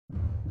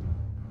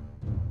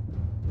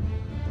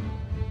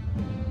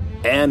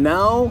And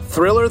now,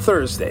 Thriller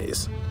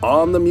Thursdays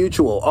on the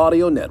Mutual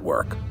Audio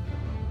Network.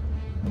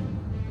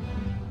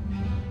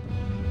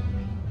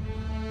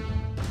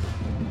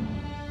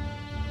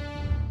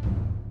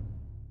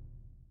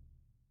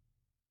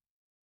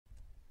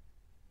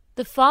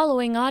 The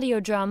following audio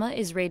drama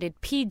is rated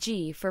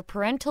PG for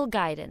parental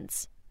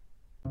guidance.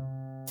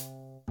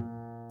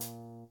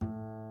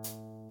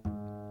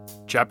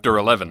 Chapter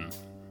 11.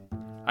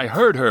 I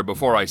heard her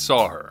before I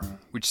saw her,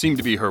 which seemed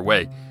to be her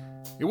way.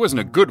 It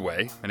wasn't a good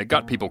way, and it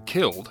got people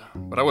killed,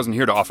 but I wasn't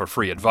here to offer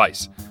free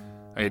advice.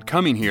 I had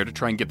come in here to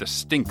try and get the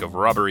stink of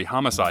robbery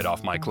homicide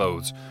off my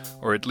clothes,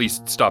 or at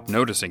least stop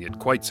noticing it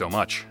quite so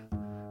much.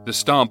 The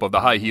stomp of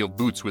the high-heeled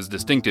boots was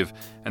distinctive,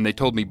 and they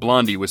told me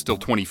Blondie was still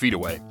 20 feet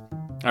away.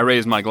 I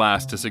raised my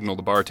glass to signal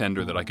the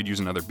bartender that I could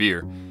use another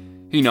beer.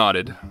 He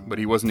nodded, but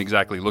he wasn't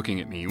exactly looking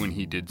at me when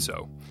he did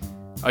so.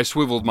 I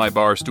swiveled my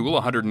bar stool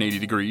 180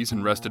 degrees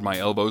and rested my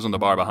elbows on the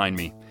bar behind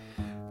me.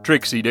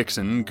 Trixie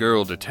Dixon,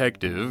 girl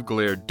detective,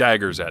 glared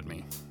daggers at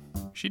me.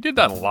 She did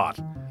that a lot.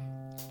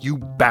 "You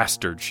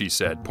bastard," she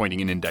said,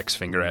 pointing an index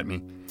finger at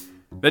me.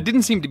 That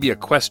didn't seem to be a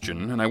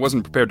question, and I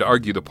wasn't prepared to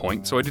argue the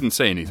point, so I didn't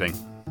say anything.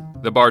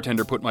 The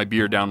bartender put my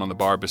beer down on the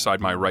bar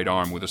beside my right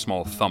arm with a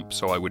small thump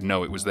so I would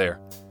know it was there.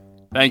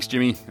 "Thanks,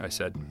 Jimmy," I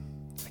said.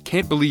 "I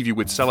can't believe you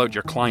would sell out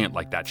your client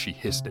like that," she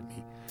hissed at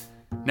me.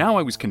 Now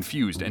I was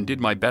confused and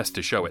did my best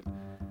to show it.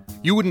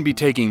 "You wouldn't be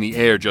taking the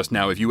air just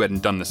now if you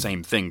hadn't done the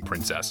same thing,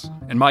 Princess.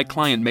 And my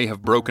client may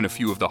have broken a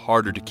few of the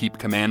harder-to-keep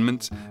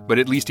commandments, but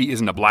at least he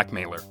isn't a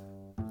blackmailer."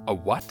 "A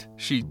what?"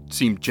 She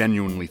seemed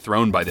genuinely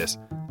thrown by this.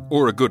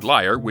 "Or a good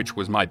liar, which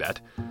was my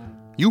bet."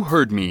 "You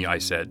heard me," I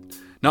said.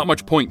 "Not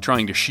much point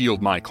trying to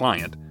shield my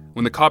client.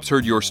 When the cops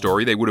heard your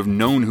story, they would have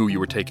known who you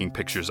were taking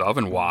pictures of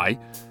and why."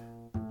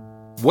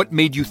 "What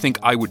made you think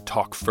I would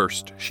talk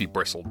first?" she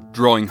bristled,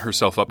 drawing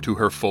herself up to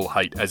her full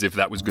height as if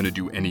that was going to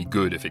do any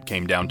good if it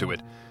came down to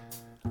it.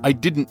 "I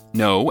didn't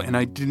know, and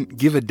I didn't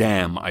give a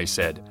damn," I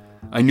said.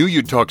 "I knew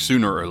you'd talk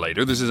sooner or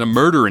later. This is a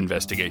murder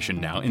investigation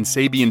now, and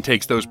Sabian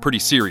takes those pretty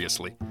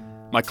seriously.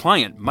 My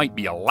client might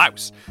be a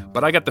louse,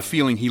 but I got the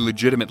feeling he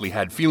legitimately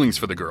had feelings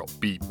for the girl,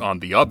 beyond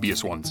the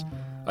obvious ones.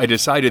 I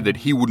decided that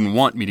he wouldn't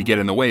want me to get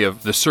in the way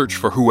of the search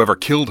for whoever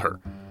killed her."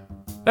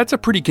 "That's a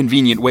pretty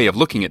convenient way of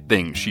looking at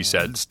things," she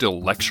said,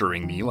 still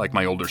lecturing me like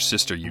my older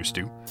sister used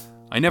to.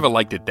 "I never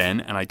liked it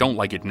then, and I don't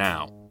like it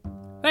now."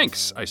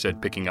 "Thanks," I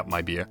said, picking up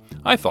my beer.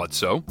 "I thought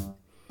so."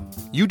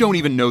 "You don't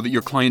even know that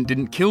your client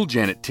didn't kill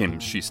Janet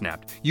Timms," she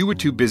snapped. "You were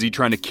too busy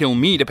trying to kill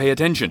me to pay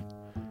attention."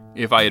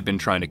 "If I had been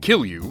trying to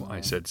kill you,"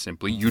 I said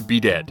simply, "you'd be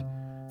dead.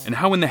 And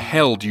how in the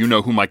hell do you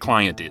know who my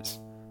client is?"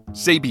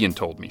 "Sabian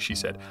told me," she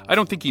said. "I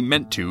don't think he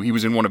meant to. He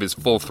was in one of his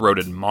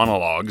full-throated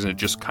monologues, and it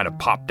just kind of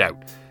popped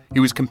out. He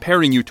was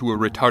comparing you to a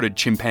retarded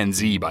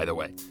chimpanzee, by the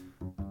way."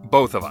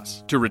 "Both of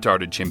us to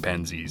retarded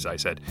chimpanzees," I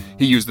said.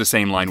 He used the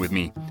same line with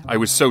me. I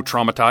was so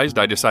traumatized,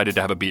 I decided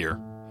to have a beer.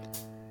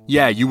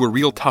 "Yeah, you were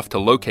real tough to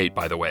locate,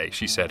 by the way,"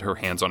 she said, her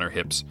hands on her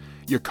hips.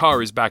 "Your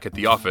car is back at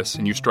the office,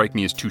 and you strike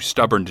me as too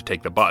stubborn to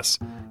take the bus.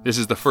 This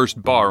is the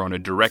first bar on a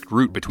direct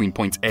route between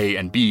points A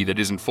and B that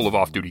isn't full of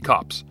off-duty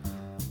cops."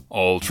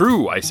 "All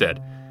true," I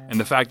said.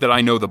 "And the fact that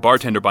I know the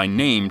bartender by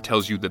name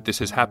tells you that this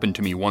has happened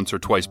to me once or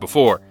twice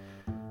before.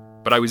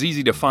 But I was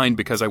easy to find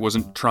because I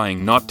wasn't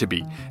trying not to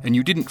be, and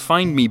you didn't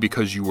find me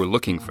because you were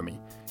looking for me.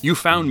 You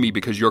found me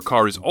because your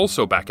car is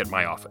also back at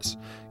my office.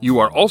 You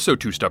are also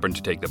too stubborn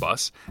to take the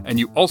bus, and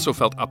you also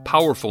felt a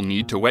powerful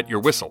need to wet your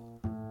whistle."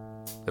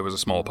 There was a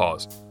small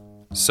pause.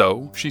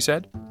 "So?" she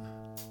said.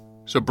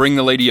 "So bring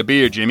the lady a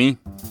beer, Jimmy,"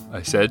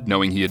 I said,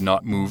 knowing he had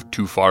not moved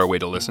too far away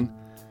to listen.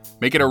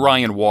 "Make it a rye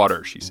and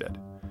water," she said.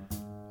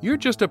 "You're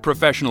just a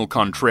professional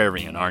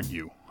contrarian, aren't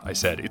you?" I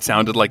said. It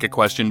sounded like a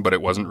question, but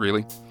it wasn't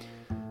really.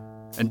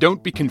 "And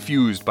don't be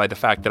confused by the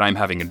fact that I'm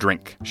having a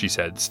drink," she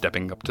said,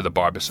 stepping up to the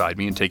bar beside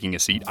me and taking a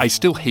seat. "I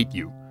still hate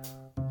you."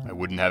 "I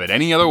wouldn't have it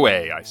any other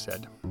way," I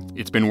said.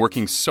 "It's been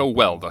working so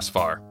well thus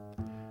far."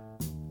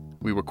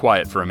 We were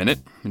quiet for a minute,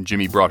 and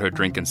Jimmy brought her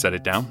drink and set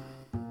it down.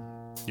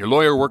 "Your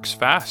lawyer works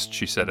fast,"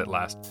 she said at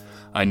last.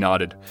 I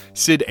nodded.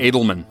 "Sid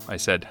Edelman," I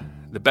said.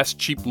 "The best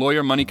cheap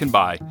lawyer money can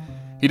buy.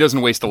 He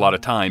doesn't waste a lot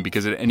of time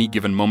because at any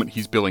given moment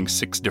he's billing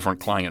 6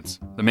 different clients.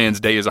 The man's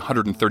day is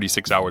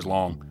 136 hours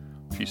long."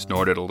 She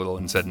snorted a little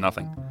and said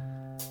nothing.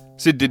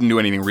 "Sid didn't do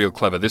anything real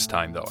clever this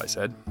time, though," I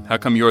said. "How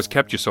come yours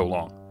kept you so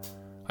long?"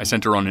 "I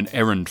sent her on an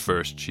errand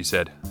first," she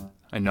said.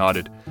 I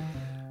nodded.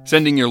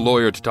 "Sending your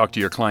lawyer to talk to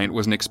your client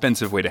was an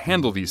expensive way to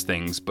handle these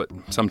things, but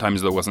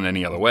sometimes there wasn't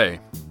any other way."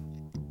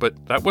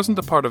 "But that wasn't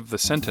the part of the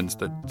sentence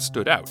that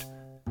stood out."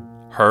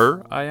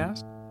 "Her?" I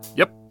asked.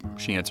 "Yep,"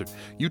 she answered.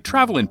 "You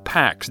travel in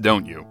packs,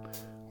 don't you?"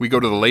 "We go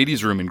to the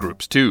ladies' room in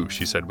groups, too,"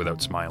 she said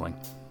without smiling.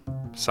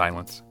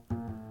 Silence.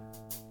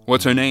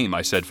 "What's her name?"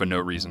 I said for no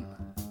reason.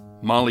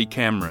 "Molly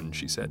Cameron,"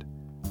 she said.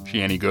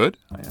 "She any good?"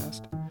 I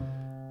asked.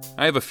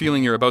 "I have a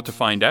feeling you're about to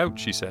find out,"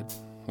 she said.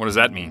 "What does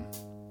that mean?"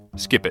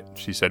 "Skip it,"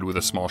 she said with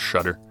a small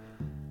shudder.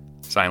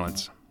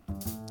 Silence.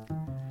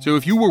 "So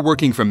if you were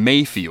working for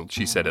Mayfield,"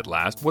 she said at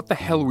last, "what the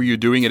hell were you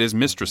doing at his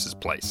mistress's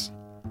place?"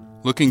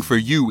 Looking for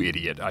you,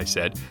 idiot, I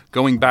said.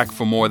 Going back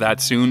for more that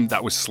soon,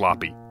 that was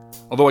sloppy.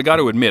 Although I got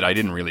to admit, I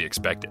didn't really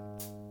expect it.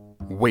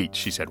 Wait,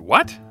 she said,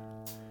 what?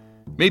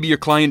 Maybe your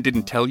client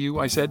didn't tell you,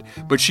 I said,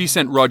 but she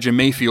sent Roger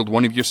Mayfield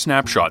one of your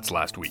snapshots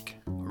last week.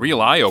 A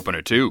real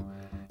eye-opener, too.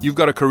 You've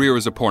got a career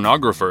as a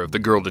pornographer if the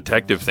girl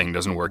detective thing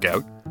doesn't work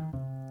out.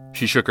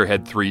 She shook her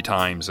head 3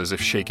 times, as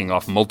if shaking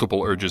off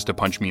multiple urges to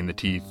punch me in the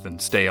teeth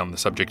and stay on the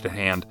subject at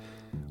hand.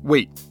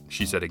 Wait,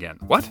 she said again.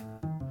 What?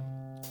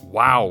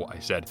 Wow, I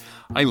said.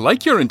 I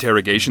like your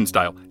interrogation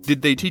style.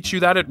 Did they teach you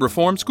that at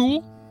reform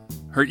school?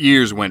 Her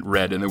ears went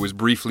red and there was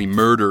briefly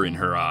murder in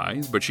her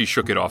eyes, but she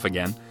shook it off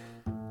again.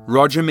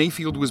 Roger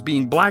Mayfield was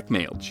being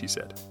blackmailed, she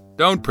said.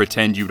 Don't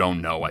pretend you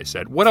don't know, I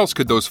said. What else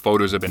could those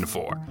photos have been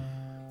for?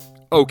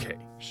 Okay,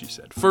 she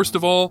said. First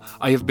of all,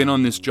 I have been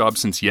on this job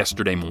since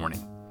yesterday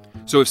morning.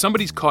 So if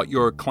somebody's caught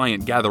your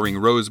client gathering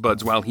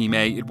rosebuds while he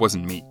may, it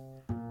wasn't me.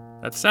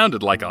 That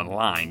sounded like a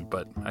line,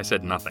 but I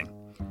said nothing.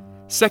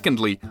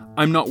 Secondly,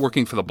 I'm not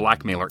working for the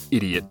blackmailer,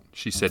 idiot,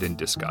 she said in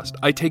disgust.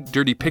 I take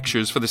dirty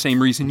pictures for the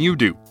same reason you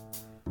do.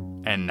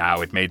 And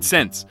now it made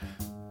sense.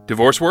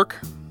 Divorce work?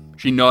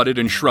 She nodded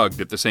and shrugged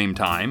at the same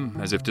time,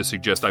 as if to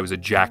suggest I was a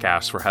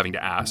jackass for having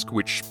to ask,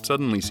 which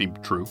suddenly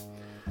seemed true.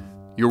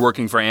 You're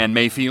working for Anne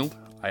Mayfield?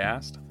 I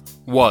asked.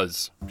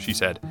 Was, she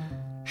said.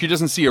 She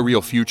doesn't see a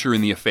real future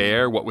in the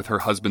affair, what with her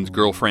husband's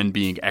girlfriend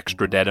being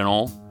extra dead and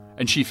all.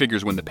 And she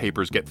figures when the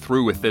papers get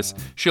through with this,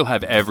 she'll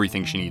have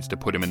everything she needs to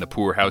put him in the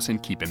poorhouse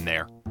and keep him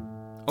there.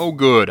 Oh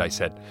good, I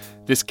said.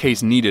 This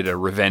case needed a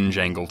revenge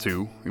angle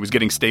too. It was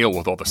getting stale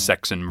with all the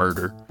sex and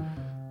murder.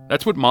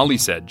 That's what Molly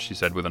said, she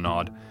said with a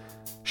nod.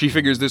 She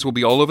figures this will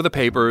be all over the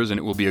papers and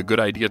it will be a good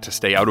idea to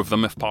stay out of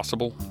them if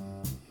possible.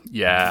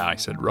 Yeah, I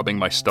said, rubbing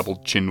my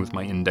stubbled chin with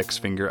my index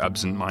finger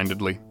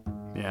absent-mindedly.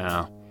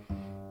 Yeah.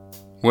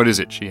 What is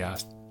it, she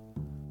asked.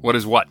 What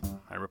is what?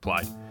 I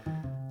replied.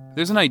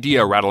 There's an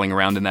idea rattling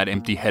around in that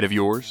empty head of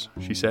yours,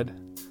 she said.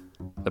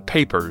 The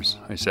papers,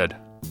 I said.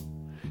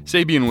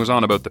 Sabian was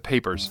on about the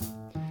papers.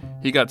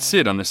 He got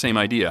Sid on the same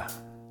idea.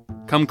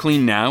 Come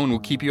clean now and we'll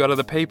keep you out of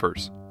the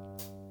papers.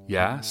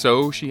 Yeah,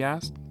 so, she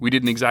asked. We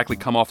didn't exactly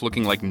come off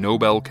looking like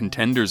Nobel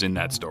contenders in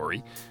that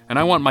story. And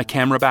I want my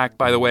camera back,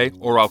 by the way,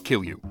 or I'll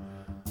kill you.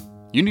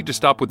 You need to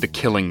stop with the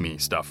killing me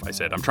stuff, I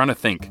said. I'm trying to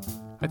think.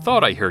 I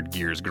thought I heard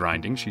gears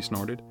grinding, she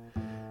snorted.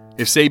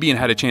 If Sabian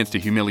had a chance to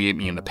humiliate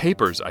me in the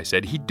papers, I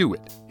said, he'd do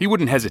it. He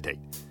wouldn't hesitate.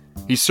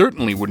 He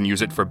certainly wouldn't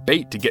use it for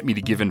bait to get me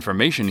to give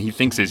information he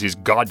thinks is his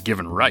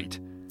God-given right.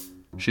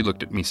 She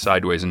looked at me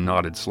sideways and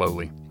nodded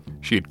slowly.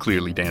 She had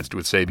clearly danced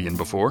with Sabian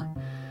before.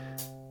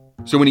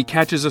 So when he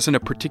catches us in a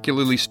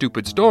particularly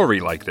stupid story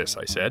like this,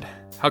 I said,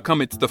 how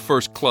come it's the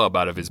first club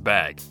out of his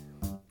bag?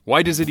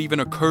 Why does it even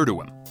occur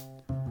to him?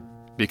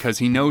 Because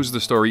he knows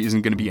the story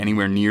isn't going to be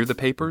anywhere near the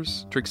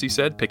papers, Trixie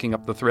said, picking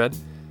up the thread.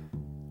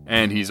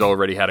 And he's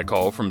already had a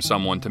call from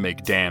someone to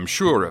make damn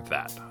sure of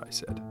that, I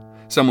said.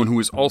 Someone who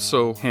is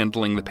also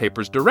handling the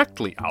papers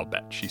directly, I'll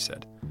bet, she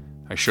said.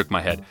 I shook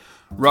my head.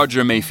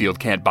 Roger Mayfield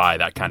can't buy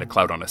that kind of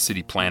clout on a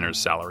city planner's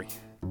salary.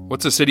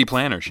 What's a city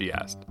planner, she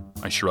asked.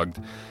 I shrugged.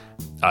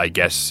 I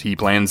guess he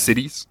plans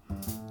cities?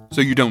 So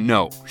you don't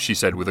know, she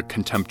said with a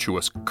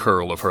contemptuous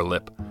curl of her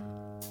lip.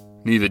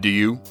 Neither do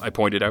you, I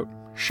pointed out.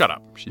 Shut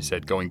up, she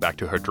said, going back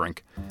to her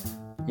drink.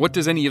 What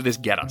does any of this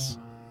get us?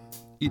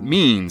 It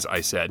means,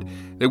 I said,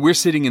 that we're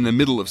sitting in the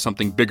middle of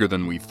something bigger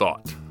than we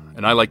thought,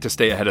 and I like to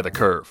stay ahead of the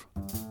curve.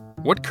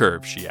 What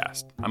curve, she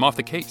asked. I'm off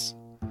the case.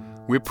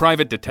 We're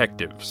private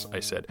detectives, I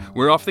said.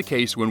 We're off the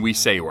case when we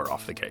say we're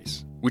off the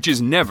case, which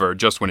is never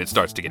just when it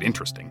starts to get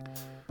interesting.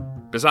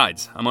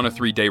 Besides, I'm on a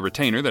 3-day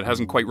retainer that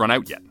hasn't quite run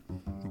out yet.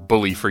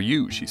 Bully for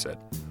you, she said.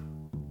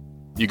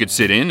 You could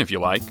sit in if you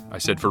like, I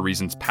said for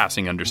reasons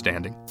passing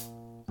understanding.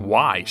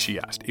 Why, she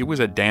asked. It was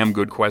a damn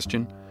good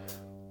question.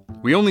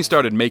 We only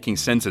started making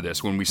sense of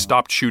this when we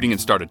stopped shooting and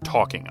started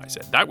talking, I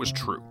said. That was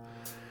true.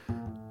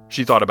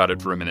 She thought about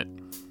it for a minute.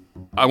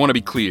 I want to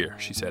be clear,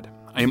 she said.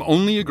 I am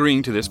only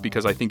agreeing to this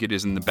because I think it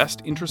is in the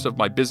best interest of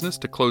my business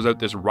to close out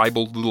this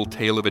ribald little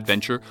tale of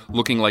adventure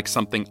looking like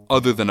something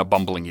other than a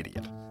bumbling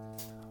idiot.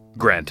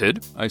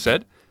 Granted, I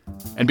said.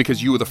 And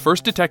because you were the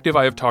first detective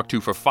I have talked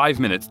to for 5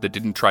 minutes that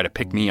didn't try to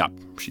pick me up,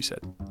 she said.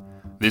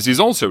 This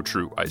is also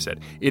true, I said.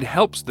 It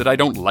helps that I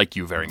don't like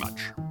you very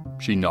much.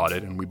 She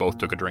nodded and we both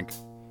took a drink.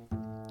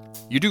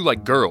 You do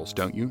like girls,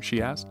 don't you?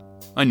 She asked.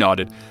 I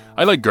nodded.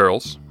 I like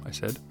girls, I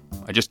said.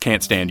 I just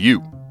can't stand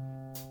you.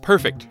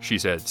 Perfect, she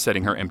said,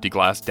 setting her empty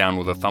glass down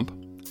with a thump.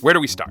 Where do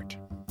we start?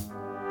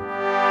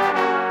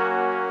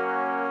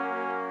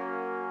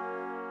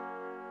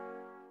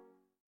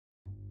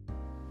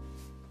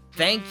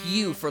 Thank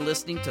you for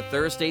listening to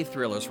Thursday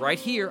Thrillers right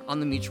here on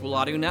the Mutual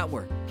Audio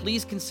Network.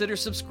 Please consider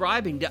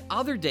subscribing to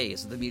other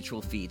days of the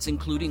Mutual feeds,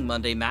 including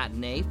Monday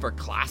Matinee for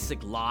classic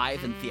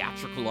live and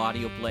theatrical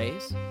audio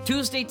plays,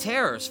 Tuesday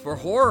Terrors for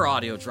horror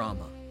audio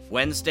drama,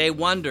 Wednesday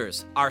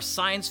Wonders, our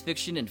science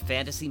fiction and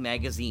fantasy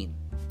magazine,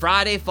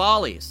 Friday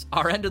Follies,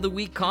 our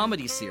end-of-the-week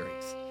comedy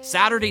series,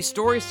 Saturday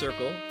Story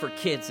Circle for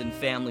kids and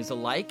families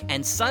alike,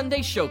 and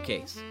Sunday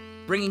Showcase,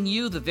 bringing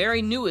you the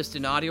very newest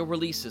in audio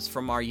releases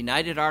from our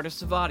United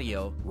Artists of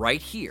Audio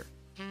right here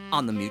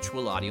on the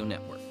Mutual Audio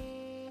Network.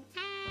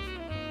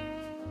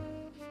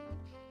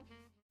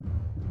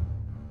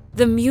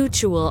 The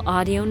Mutual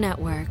Audio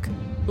Network.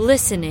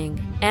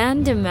 Listening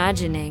and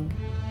imagining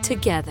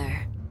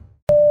together.